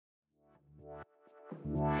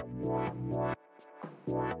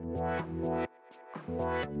Welcome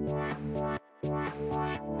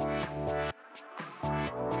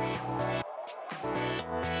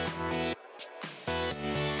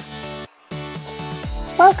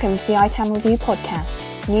to the ITAM Review podcast,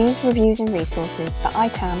 news, reviews and resources for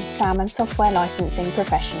ITAM, SAM and software licensing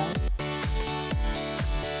professionals.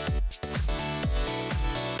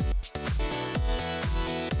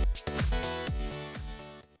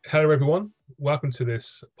 Hello everyone, welcome to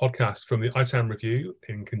this podcast from the ITAM Review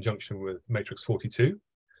in conjunction with Matrix42.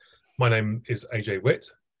 My name is AJ Witt.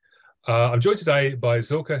 I'm joined today by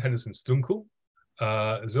Silke Henderson-Stuenkel.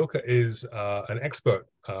 Silke is an expert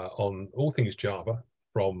on all things Java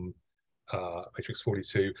from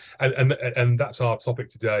Matrix42, and that's our topic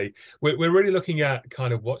today. We're really looking at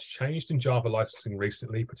kind of what's changed in Java licensing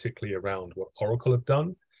recently, particularly around what Oracle have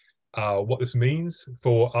done, what this means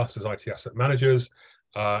for us as IT asset managers,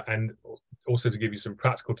 and also to give you some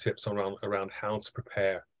practical tips around how to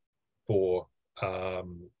prepare for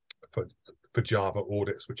Java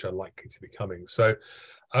audits, which are likely to be coming. So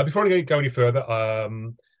before I go any further,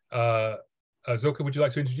 Silke, would you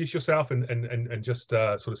like to introduce yourself and just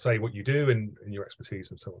sort of say what you do and your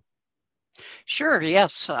expertise and so on? Sure.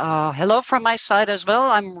 Yes. Hello from my side as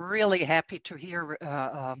well. I'm really happy to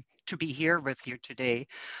be here with you today.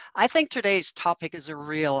 I think today's topic is a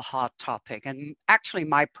real hot topic and actually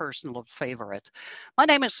my personal favorite. My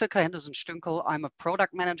name is Silke Henderson-Stuenkel. I'm a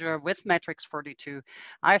product manager with Matrix42.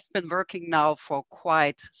 I've been working now for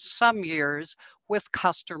quite some years with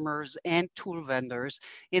customers and tool vendors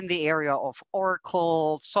in the area of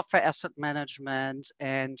Oracle, software asset management,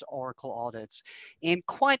 and Oracle audits in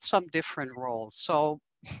quite some different roles. So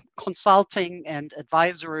consulting and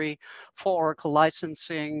advisory for Oracle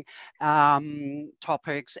licensing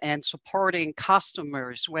topics and supporting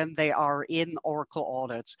customers when they are in Oracle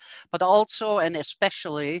audits, but also and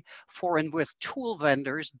especially for and with tool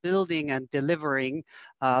vendors building and delivering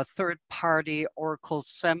third-party Oracle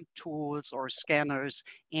SEM tools or scanners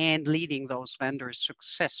and leading those vendors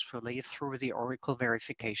successfully through the Oracle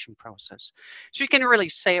verification process. So you can really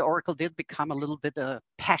say Oracle did become a little bit a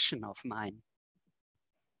passion of mine.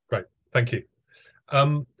 Great, thank you.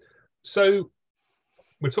 So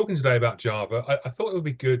we're talking today about Java. I thought it would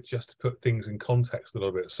be good just to put things in context a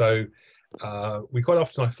little bit. So we quite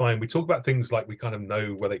often, I find, we talk about things like we kind of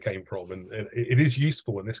know where they came from, and it is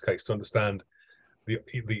useful in this case to understand the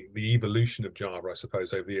evolution of Java, I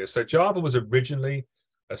suppose, over the years. So Java was originally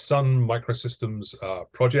a Sun Microsystems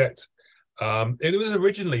project. It was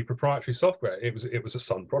originally proprietary software. It was a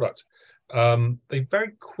Sun product. They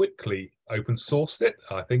very quickly open sourced it,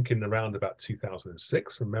 I think in around about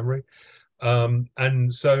 2006 from memory.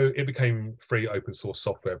 And so it became free open source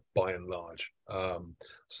software by and large.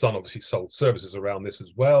 Sun obviously sold services around this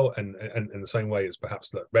as well, and in the same way as perhaps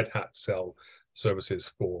that Red Hat sell services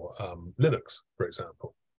for Linux, for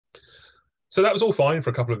example. So that was all fine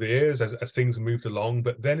for a couple of years as things moved along.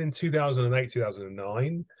 But then in 2008,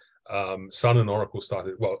 2009, Sun and Oracle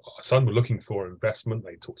started, well, Sun were looking for investment.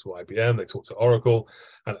 They talked to IBM, they talked to Oracle,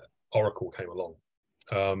 and Oracle came along.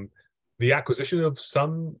 The acquisition of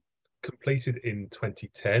Sun completed in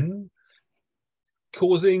 2010,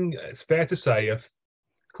 causing, it's fair to say,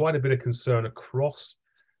 quite a bit of concern across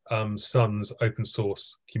Sun's open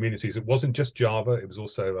source communities. It wasn't just Java, it was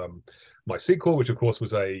also MySQL, which of course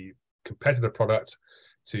was a competitor product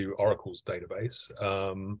to Oracle's database.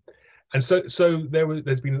 And so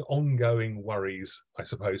there's been ongoing worries, I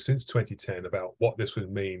suppose, since 2010 about what this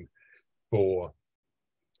would mean for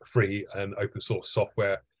free and open source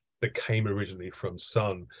software that came originally from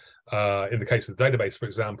Sun. In the case of the database, for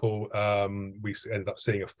example, we ended up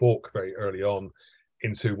seeing a fork very early on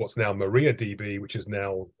into what's now MariaDB, which is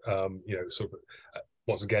now, sort of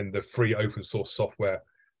once again the free open source software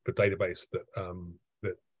for database that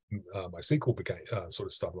MySQL became sort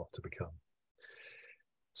of started off to become.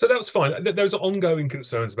 So that was fine. There's ongoing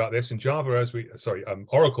concerns about this, and Java,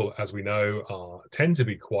 Oracle, as we know, tend to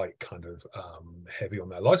be quite kind of heavy on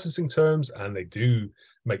their licensing terms, and they do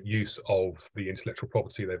make use of the intellectual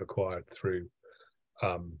property they've acquired through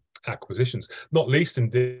acquisitions, not least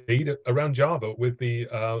indeed around Java with the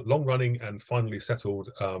long-running and finally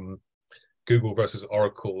settled Google versus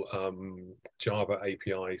Oracle Java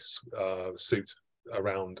API suit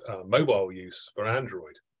around mobile use for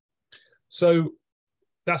Android. So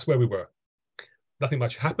that's where we were. Nothing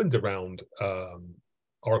much happened around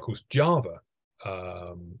Oracle's Java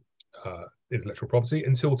intellectual property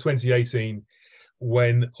until 2018,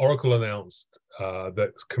 when Oracle announced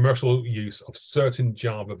that commercial use of certain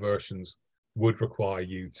Java versions would require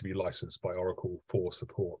you to be licensed by Oracle for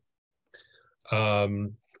support.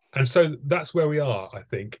 And so that's where we are, I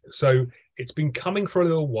think. So it's been coming for a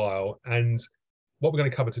little while, and what we're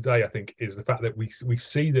going to cover today, I think, is the fact that we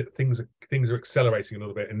see that things are accelerating a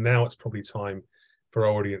little bit, and now it's probably time for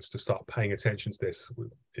our audience to start paying attention to this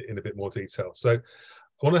in a bit more detail. So I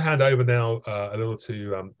want to hand over now a little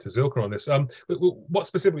to Silke on this. What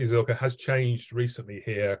specifically, Silke, has changed recently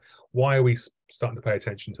here? Why are we starting to pay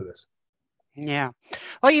attention to this? Yeah,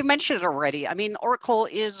 well, you mentioned it already. I mean, Oracle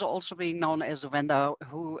is also being known as a vendor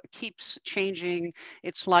who keeps changing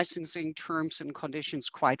its licensing terms and conditions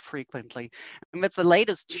quite frequently. And with the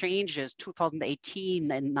latest changes,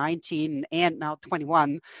 2018 and 19 and now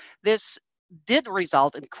 21, this did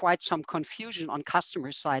result in quite some confusion on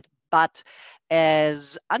customer side. But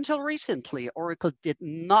as until recently, Oracle did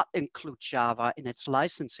not include Java in its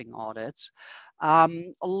licensing audits. A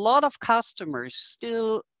lot of customers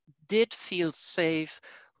still did feel safe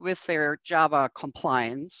with their Java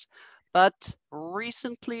compliance, but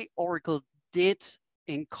recently Oracle did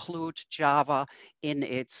include Java in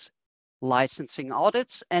its licensing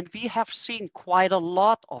audits, and we have seen quite a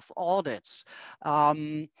lot of audits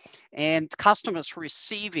and customers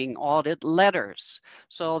receiving audit letters.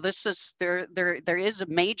 So this is there is a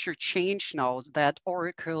major change now that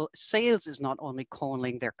Oracle sales is not only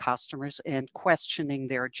calling their customers and questioning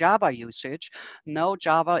their Java usage. No,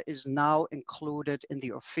 Java is now included in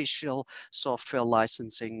the official software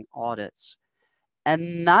licensing audits.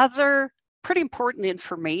 Another pretty important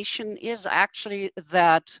information is actually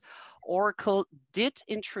that Oracle did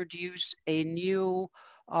introduce a new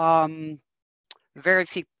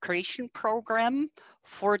verification program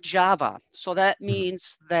for Java. So that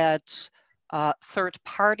means that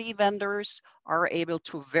third-party vendors are able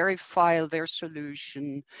to verify their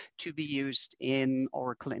solution to be used in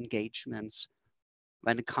Oracle engagements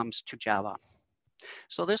when it comes to Java.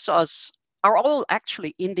 So this are all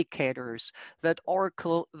actually indicators that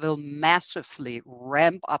Oracle will massively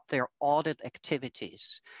ramp up their audit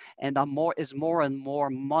activities and is more and more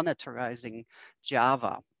monitoring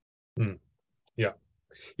Java. Yeah.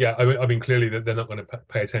 Yeah, I mean, clearly they're not going to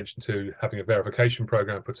pay attention to having a verification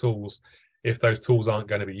program for tools if those tools aren't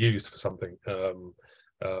going to be used for something.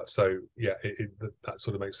 So yeah, that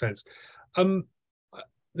sort of makes sense.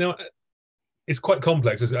 Now, it's quite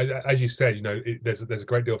complex, as you said. You know, there's a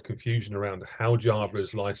great deal of confusion around how Java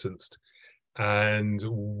is licensed and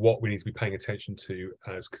what we need to be paying attention to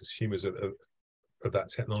as consumers of that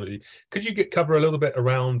technology. Could you cover a little bit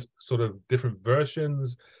around sort of different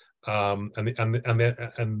versions and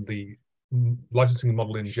the licensing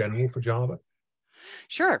model in general for Java?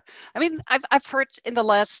 Sure. I mean, I've heard in the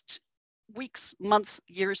last weeks, months,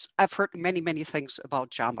 years, I've heard many things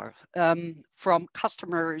about Java from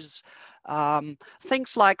customers.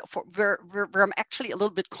 Things like where I'm actually a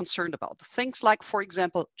little bit concerned about. Things like, for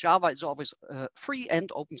example, Java is always free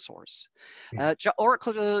and open source.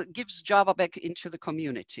 Oracle gives Java back into the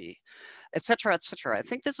community, etc., etc. I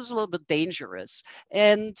think this is a little bit dangerous.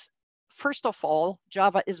 And first of all,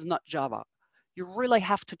 Java is not Java. You really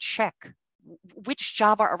have to check which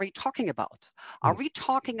Java are we talking about? Are we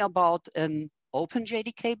talking about an Open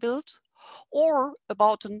JDK build or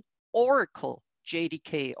about an Oracle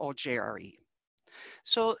JDK or JRE?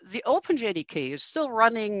 So the Open JDK is still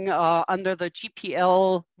running under the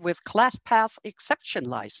GPL with class path exception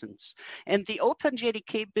license, and the Open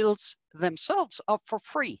JDK builds themselves are for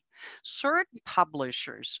free. Certain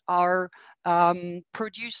publishers are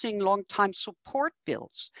producing long-time support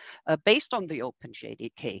builds based on the Open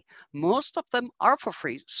JDK. Most of them are for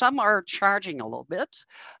free. Some are charging a little bit.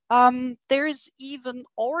 There's even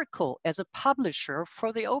Oracle as a publisher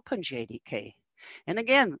for the Open JDK. And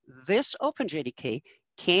again, this Open JDK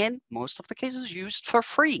can, most of the cases, used for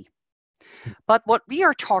free. But what we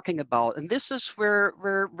are talking about, and this is where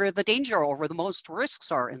the danger or where the most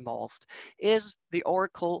risks are involved, is the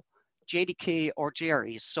Oracle JDK or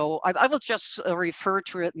JRE. So I will just refer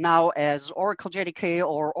to it now as Oracle JDK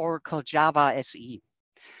or Oracle Java SE.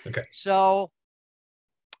 Okay. So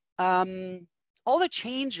all the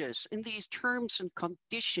changes in these terms and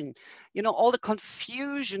condition, you know, all the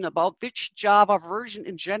confusion about which Java version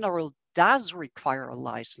in general does require a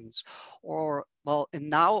license, or well, and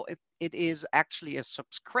now it is actually a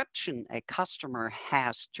subscription a customer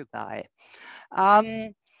has to buy.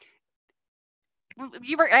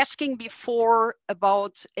 You were asking before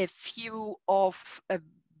about a few of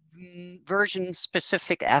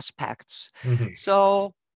version-specific aspects.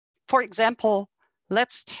 So, for example,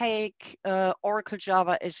 let's take Oracle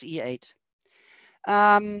Java SE8.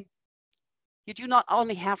 You do not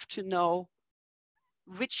only have to know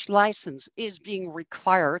which license is being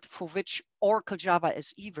required for which Oracle Java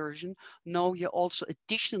SE version. No, you also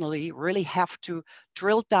additionally really have to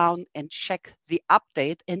drill down and check the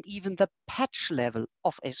update and even the patch level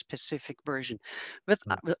of a specific version. With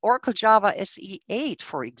Oracle Java SE 8,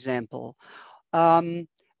 for example,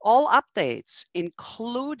 all updates,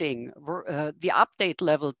 including the update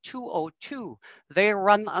level 202, they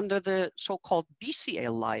run under the so-called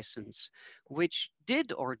BCL license, which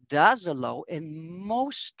did or does allow in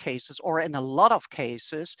most cases, or in a lot of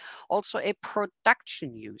cases, also a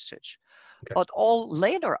production usage. Okay. But all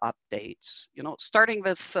later updates, starting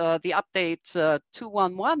with the update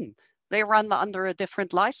 211, they run under a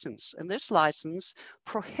different license. And this license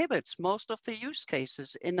prohibits most of the use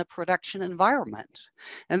cases in a production environment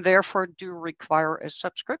and therefore do require a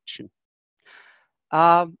subscription.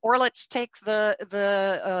 Or let's take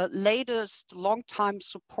the latest long-time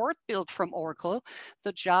support build from Oracle,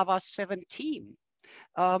 the Java 17.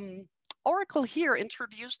 Oracle here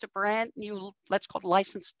introduced a brand new, let's call it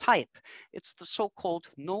license type. It's the so-called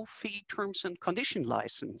no-fee terms and condition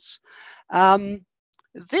license.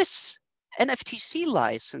 This NFTC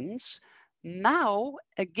license now,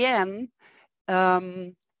 again,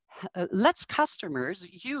 lets customers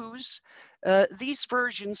use these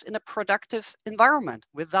versions in a productive environment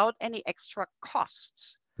without any extra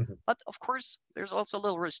costs. Mm-hmm. But of course, there's also a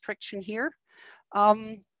little restriction here.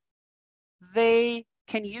 They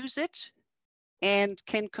can use it and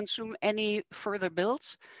can consume any further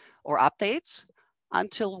builds or updates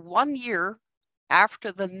until 1 year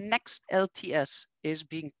after the next LTS is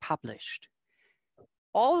being published.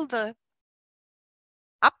 All the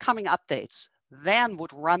upcoming updates then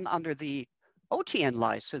would run under the OTN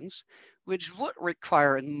license, which would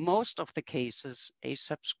require in most of the cases a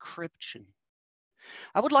subscription.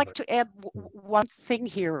 I would like to add one thing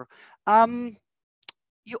here.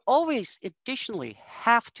 You always additionally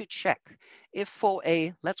have to check if for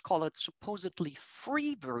a, let's call it supposedly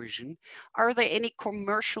free version, are there any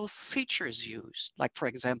commercial features used, like for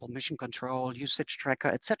example, mission control, usage tracker,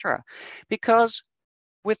 etc. Because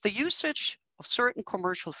with the usage of certain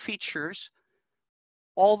commercial features,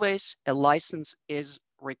 always a license is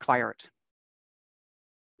required.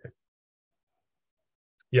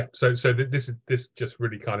 Yeah, so this just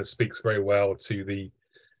really kind of speaks very well to the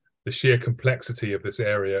sheer complexity of this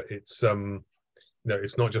area. It's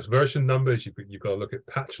it's not just version numbers. You've got to look at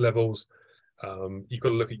patch levels. You've got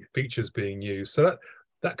to look at your features being used. So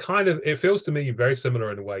that kind of, it feels to me very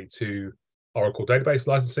similar in a way to Oracle database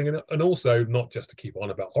licensing, and also not just to keep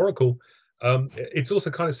on about Oracle. It's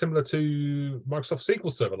also kind of similar to Microsoft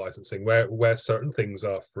SQL Server licensing, where certain things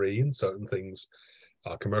are free and certain things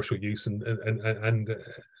are commercial use and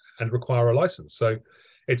require a license. So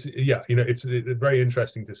it's it's very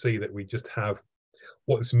interesting to see that we just have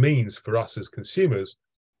what this means for us as consumers.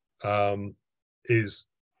 Is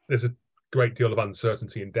there's a great deal of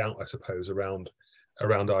uncertainty and doubt, I suppose, around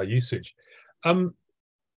our usage.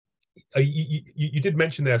 You did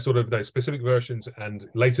mention there sort of those specific versions and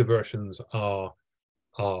later versions are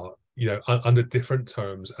under different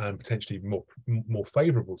terms and potentially more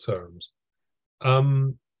favorable terms.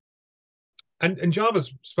 And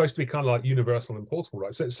Java's supposed to be kind of like universal and portable,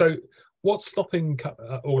 right? So what's stopping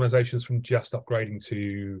organizations from just upgrading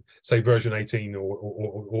to, say, version 18 or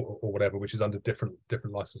whatever, which is under different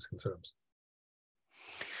licensing terms?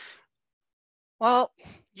 Well,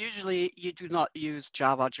 usually you do not use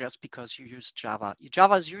Java just because you use Java.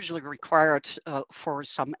 Java is usually required for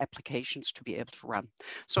some applications to be able to run.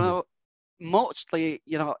 So mostly,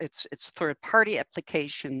 it's third-party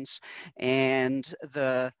applications, and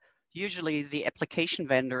usually the application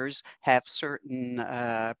vendors have certain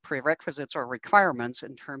prerequisites or requirements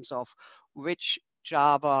in terms of which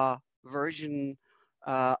Java version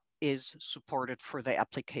is supported for the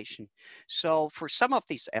application. So for some of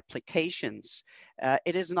these applications,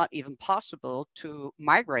 it is not even possible to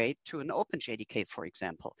migrate to an OpenJDK, for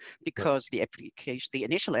example, because the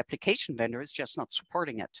initial application vendor is just not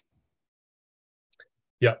supporting it.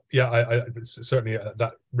 Yeah, I certainly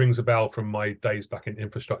that rings a bell from my days back in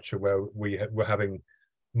infrastructure, where we're having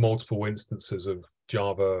multiple instances of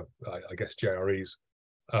Java, I guess JREs,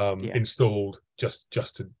 installed just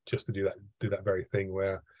to do that very thing.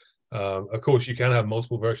 Where, of course, you can have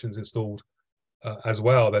multiple versions installed as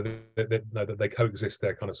well. That they coexist.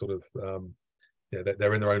 They're kind of sort of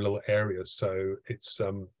they're in their own little areas. So it's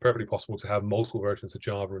perfectly possible to have multiple versions of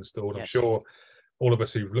Java installed. Yes. I'm sure all of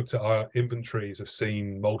us who've looked at our inventories have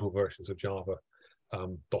seen multiple versions of Java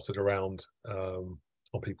dotted around on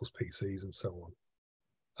people's PCs and so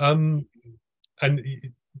on. And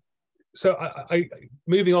so I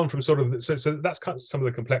moving on from sort of so that's kind of some of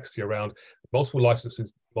the complexity around multiple licensing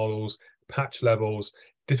models, patch levels,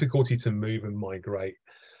 difficulty to move and migrate.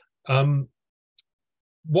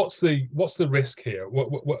 What's the risk here?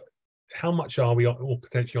 How much are we all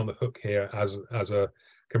potentially on the hook here as a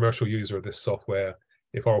commercial user of this software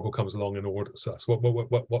if Oracle comes along and audits us?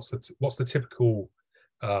 What's the typical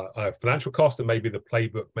financial cost, and maybe the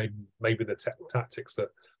playbook, maybe the tactics that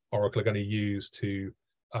Oracle are going to use to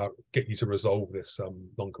get you to resolve this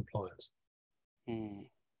non-compliance?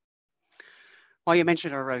 Well, you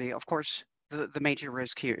mentioned already, of course, the major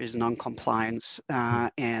risk here is non-compliance,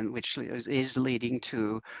 and which is leading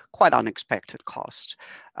to quite unexpected costs.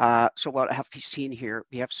 So what have we seen here?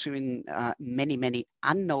 We have seen many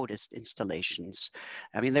unnoticed installations.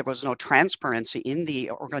 I mean, there was no transparency in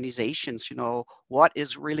the organizations, what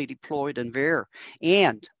is really deployed and where,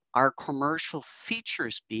 and are commercial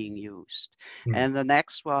features being used. And the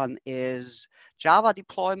next one is Java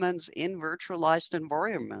deployments in virtualized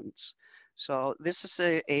environments. So this is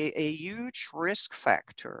a huge risk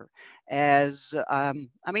factor, as I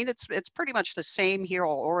mean, it's pretty much the same here,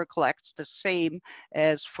 or Oracle acts the same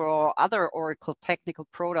as for other Oracle technical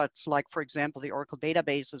products, like, for example, the Oracle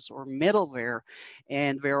databases or middleware,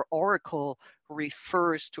 and where Oracle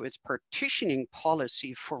refers to its partitioning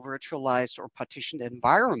policy for virtualized or partitioned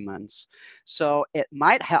environments. So it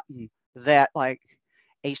might happen that, like,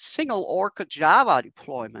 a single Oracle Java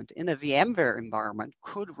deployment in a VMware environment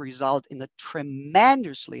could result in a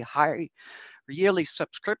tremendously high yearly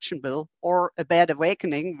subscription bill or a bad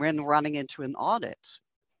awakening when running into an audit.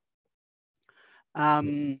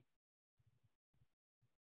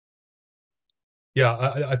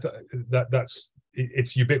 Yeah,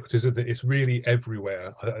 it's ubiquitous. It's really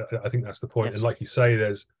everywhere. I think that's the point. Yes. And like you say,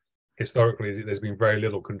 historically there's been very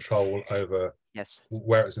little control over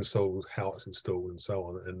where it's installed, how it's installed, and so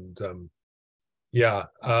on. And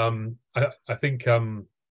I think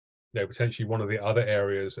potentially one of the other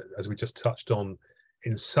areas, as we just touched on,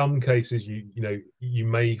 in some cases you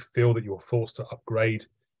may feel that you're forced to upgrade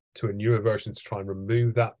to a newer version to try and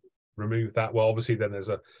remove that. Well, obviously then there's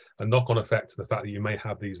a knock-on effect to the fact that you may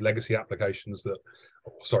have these legacy applications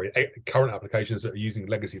current applications that are using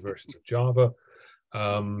legacy versions of Java.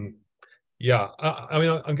 I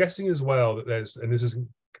mean, I'm guessing as well that and this is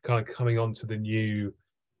kind of coming on to the new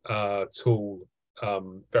tool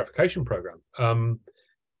verification program.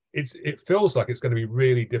 It feels like it's going to be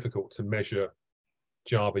really difficult to measure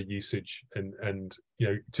Java usage and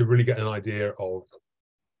to really get an idea of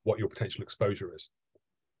what your potential exposure is.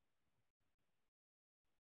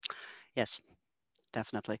 Yes,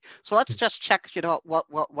 definitely. So let's just check,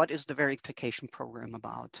 what is the verification program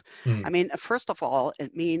about? I mean, first of all,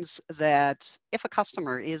 it means that if a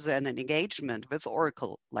customer is in an engagement with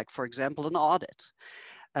Oracle, like, for example, an audit,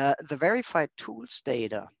 the verified tools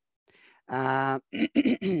data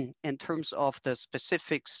in terms of the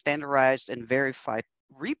specific standardized and verified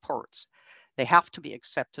reports, they have to be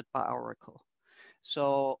accepted by Oracle,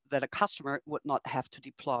 so that a customer would not have to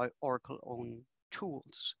deploy Oracle own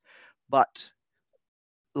tools. But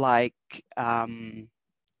like,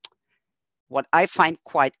 what I find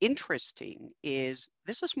quite interesting is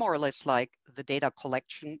this is more or less like the data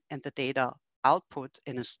collection and the data output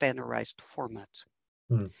in a standardized format.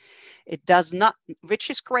 It does not, which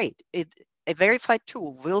is great. A verified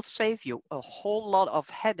tool will save you a whole lot of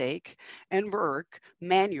headache and work,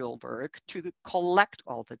 manual work, to collect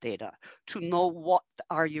all the data, to know what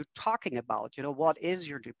are you talking about, what is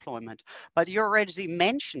your deployment. But you already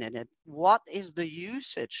mentioned it. What is the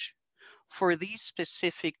usage for these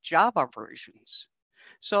specific Java versions?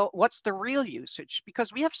 So what's the real usage?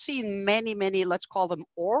 Because we have seen many, let's call them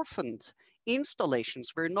orphaned installations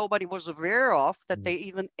where nobody was aware of that they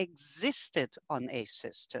even existed on a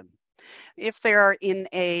system. If they are in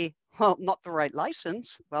not the right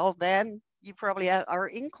license, well, then you probably are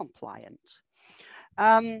incompliant.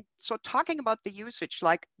 So talking about the usage,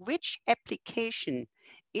 like, which application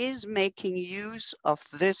is making use of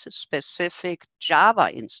this specific Java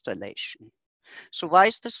installation? So why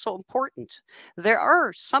is this so important? There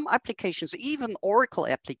are some applications, even Oracle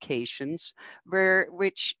applications,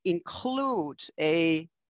 which include a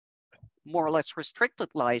more or less restricted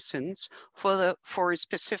license for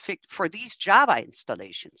these Java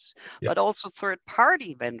installations. But also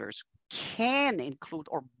third-party vendors can include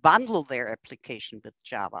or bundle their application with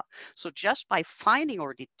Java. So just by finding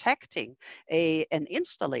or detecting an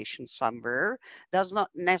installation somewhere does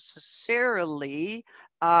not necessarily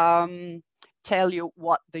tell you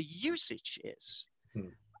what the usage is.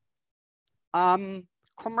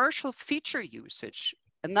 Commercial feature usage,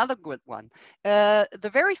 another good one.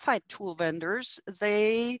 The verified tool vendors,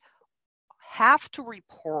 they have to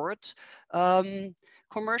report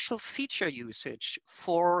commercial feature usage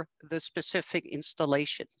for the specific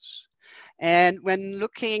installations. And when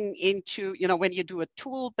looking into, when you do a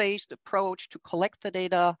tool-based approach to collect the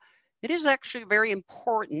data, it is actually very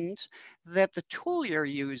important that the tool you're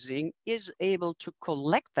using is able to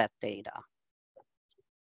collect that data.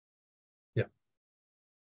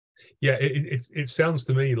 Yeah, it sounds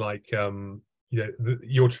to me like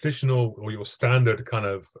your traditional or your standard kind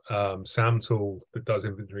of SAM tool that does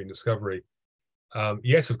inventory and discovery.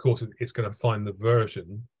 Yes, of course, it's going to find the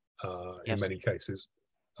version in many cases.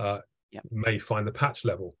 May find the patch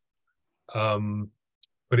level,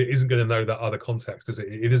 but it isn't going to know that other context, is it?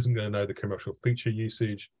 It isn't going to know the commercial feature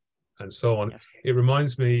usage and so on. It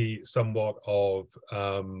reminds me somewhat of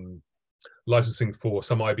licensing for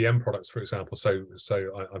some IBM products, for example. So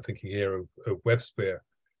I'm thinking here of WebSphere.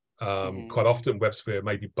 Quite often WebSphere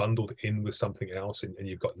may be bundled in with something else, and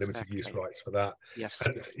you've got limited use rights for that.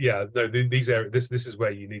 And yeah, no, these areas, this is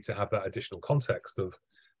where you need to have that additional context of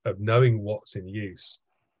knowing what's in use.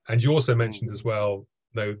 And you also mentioned as well,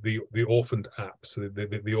 the orphaned apps,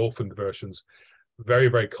 the orphaned versions, very,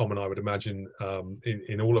 very common, I would imagine,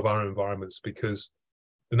 in all of our environments, because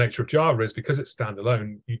the nature of Java is, because it's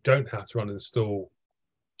standalone, you don't have to uninstall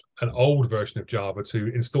an old version of Java to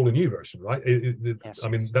install a new version, right? I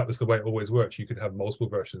mean, that was the way it always worked. You could have multiple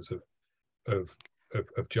versions of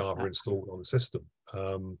Java installed on the system.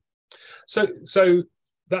 So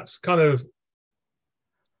that's kind of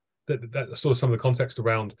that's sort of some of the context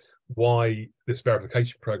around why this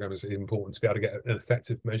verification program is important, to be able to get an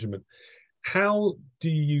effective measurement. How do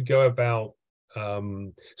you go about? Let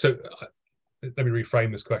me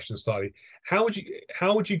reframe this question slightly. How would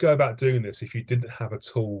you go about doing this if you didn't have a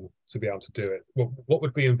tool to be able to do it? What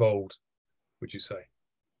would be involved, would you say?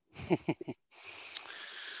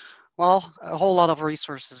 Well, a whole lot of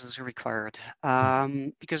resources is required,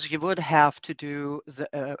 because you would have to do the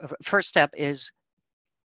first step is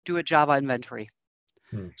do a Java inventory.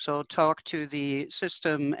 So talk to the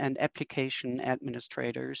system and application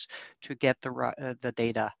administrators to get the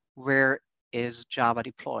data. Where is Java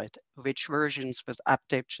deployed? Which versions with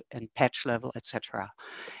update and patch level, etc.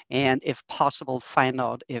 And if possible, find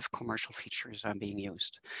out if commercial features are being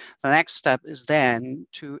used. The next step is then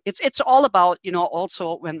it's all about,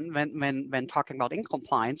 also when talking about in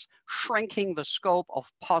compliance, shrinking the scope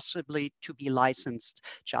of possibly to be licensed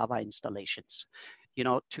Java installations,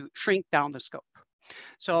 to shrink down the scope.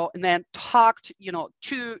 So, and then talked,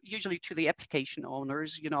 usually to the application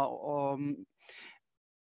owners,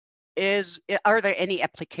 are there any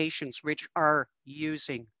applications which are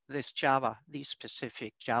using this Java, these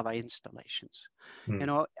specific Java installations?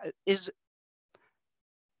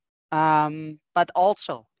 But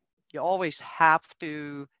also you always have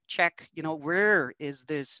to check, where is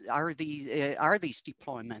this? Are these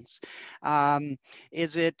deployments?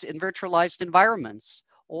 Is it in virtualized environments?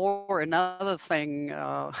 Or another thing,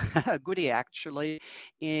 a goodie actually,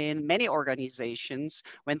 in many organizations,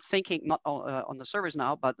 when thinking not on the servers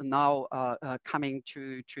now, but now coming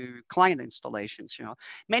to client installations,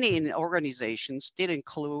 many organizations did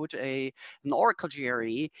include an Oracle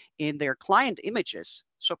GRE in their client images.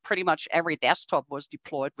 So pretty much every desktop was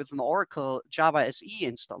deployed with an Oracle Java SE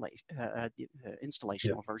installation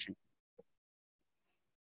or version.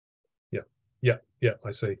 Yeah,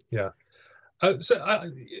 I see. Yeah.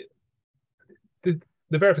 The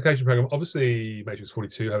verification program, obviously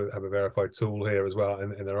Matrix42 have a verified tool here as well,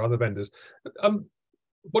 and there are other vendors.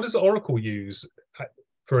 What does Oracle use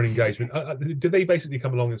for an engagement? Do they basically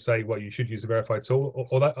come along and say, well, you should use a verified tool,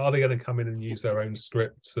 or are they going to come in and use their own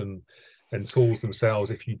scripts and tools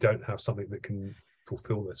themselves if you don't have something that can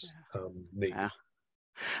fulfill this need?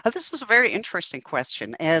 This is a very interesting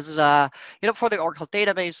question. As for the Oracle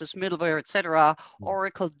databases, middleware, etc.,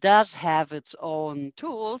 Oracle does have its own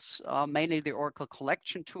tools, mainly the Oracle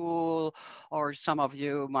collection tool, or some of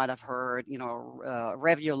you might have heard,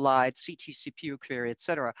 RevioLite, CT/CPU query,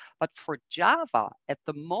 etc. But for Java, at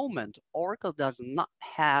the moment, Oracle does not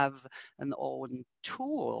have an own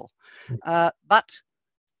tool, but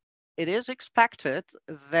it is expected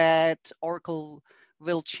that Oracle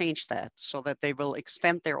will change that so that they will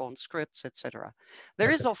extend their own scripts, etc. There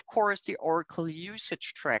is, of course, the Oracle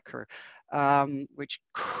usage tracker, which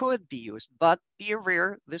could be used, but be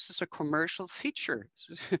aware, this is a commercial feature.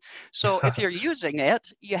 So if you're using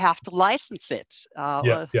it, you have to license it.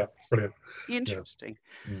 Brilliant. Interesting.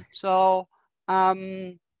 So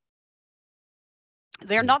they're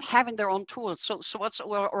not having their own tools. So what's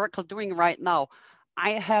Oracle doing right now?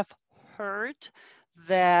 I have heard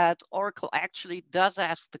that Oracle actually does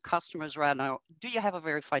ask the customers right now, do you have a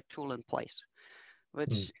verified tool in place?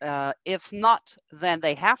 which if not, then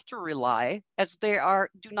they have to rely, as they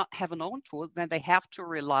do not have an own tool, then they have to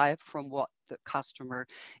rely from what the customer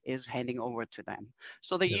is handing over to them.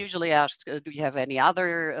 So they usually ask, do you have any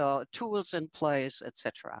other tools in place,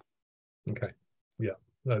 etc. Okay, yeah,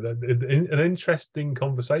 no, an interesting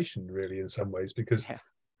conversation really in some ways, because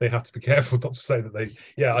they have to be careful not to say that they,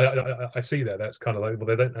 I see that. That's kind of like, well,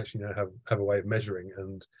 they don't actually have a way of measuring,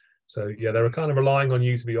 and so they're kind of relying on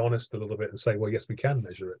you to be honest a little bit and say, well, yes, we can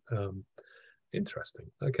measure it. Interesting.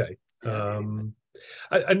 Okay.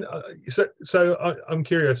 So I'm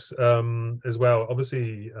curious as well.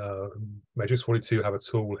 Obviously, Matrix42 have a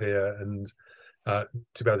tool here, and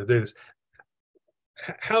to be able to do this,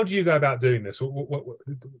 how do you go about doing this?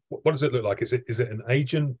 What does it look like? Is it an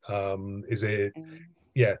agent? Is it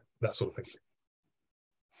that sort of thing?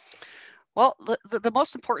 Well, the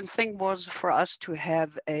most important thing was for us to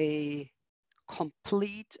have a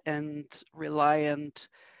complete and reliant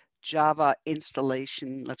Java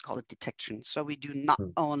installation, let's call it detection. So we do not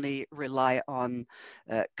only rely on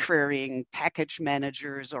querying package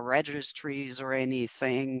managers or registries or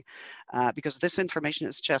anything, because this information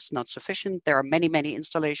is just not sufficient. There are many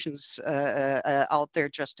installations out there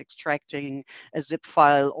just extracting a zip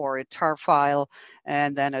file or a tar file,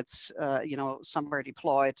 and then it's somewhere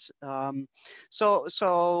deployed.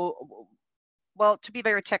 Well, to be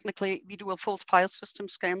very technically, we do a full file system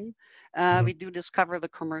scan. We do discover the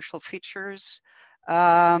commercial features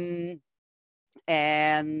and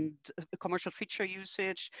the commercial feature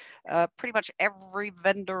usage. Pretty much every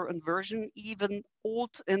vendor and version, even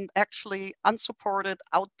old and actually unsupported,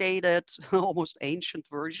 outdated, almost ancient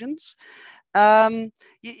versions. So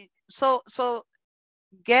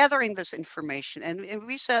gathering this information, and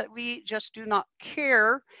we said we just do not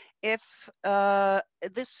care if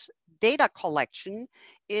this data collection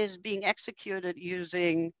is being executed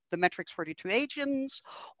using the Matrix42 agents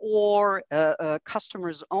or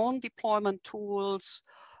customers' own deployment tools,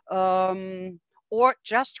 or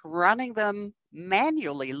just running them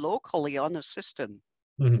manually, locally on a system.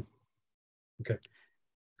 Okay.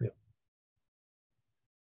 Yeah.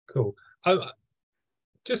 Cool.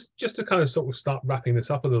 Just to kind of sort of start wrapping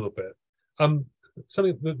this up a little bit,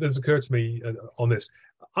 something that's occurred to me on this: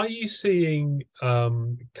 are you seeing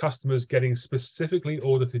customers getting specifically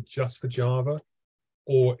audited just for Java,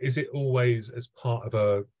 or is it a as part of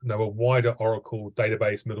a wider Oracle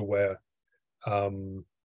database middleware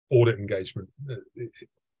audit engagement?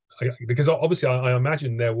 Because obviously I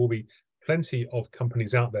imagine there will be plenty of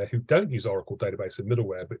companies out there who don't use Oracle database and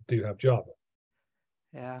middleware but do have Java.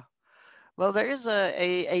 Yeah. Well, there is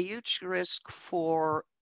a huge risk for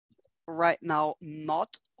right now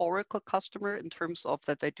not Oracle customer in terms of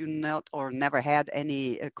that they do not or never had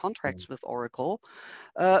any contracts with Oracle,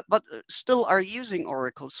 but still are using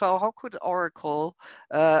Oracle. So how could Oracle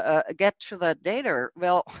get to that data?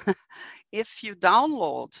 Well, if you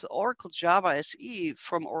download Oracle Java SE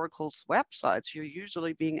from Oracle's websites, you're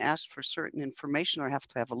usually being asked for certain information or have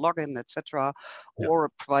to have a login, etc., or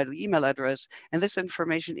provide an email address, and this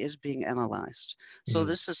information is being analyzed. So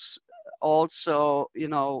this is also,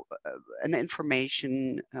 an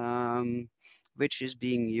information which is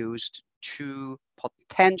being used to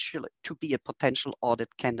be a potential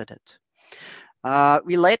audit candidate.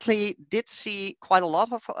 We lately did see quite a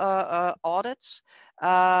lot of audits.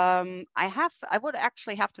 I would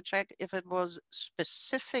actually have to check if it was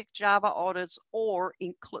specific Java audits or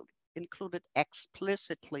included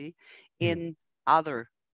explicitly in other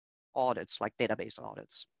audits, like database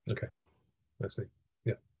audits. Okay, I see.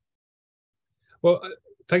 Yeah. Well,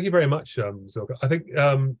 thank you very much, Silke. I think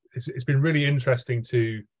it's been really interesting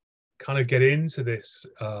to kind of get into this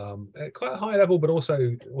at quite a high level, but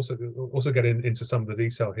also get into some of the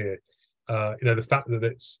detail here. The fact that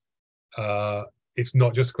it's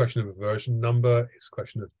not just a question of a version number; it's a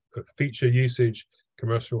question of feature usage,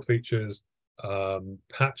 commercial features,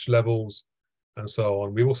 patch levels, and so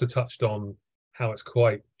on. We also touched on how it's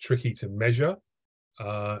quite tricky to measure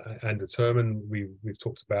and determine. We've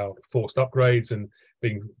talked about forced upgrades and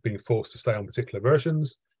being forced to stay on particular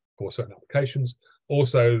versions for certain applications.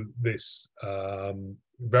 Also, this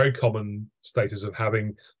very common status of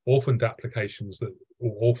having orphaned applications or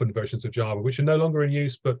orphaned versions of Java, which are no longer in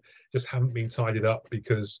use, but just haven't been tidied up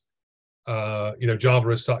because Java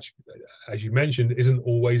as such, as you mentioned, isn't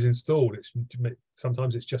always installed.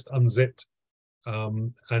 Sometimes it's just unzipped,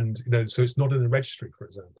 and so it's not in the registry, for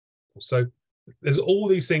example. So there's all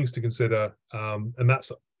these things to consider, and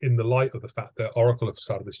that's in the light of the fact that Oracle have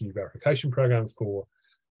started this new verification program for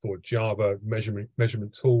Java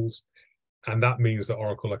measurement tools, and that means that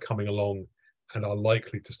Oracle are coming along and are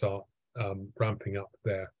likely to start ramping up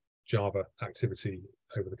their Java activity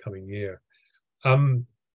over the coming year. On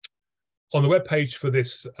the webpage for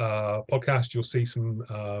this podcast, you'll see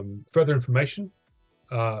some further information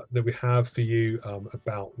that we have for you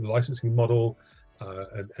about the licensing model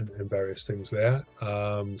and various things there.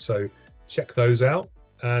 So check those out.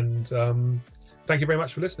 And thank you very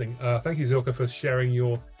much for listening. Thank you, Silke, for sharing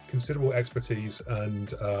your considerable expertise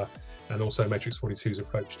and also Matrix42's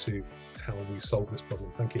approach to how we solve this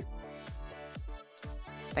problem. Thank you.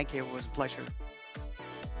 Thank you. It was a pleasure.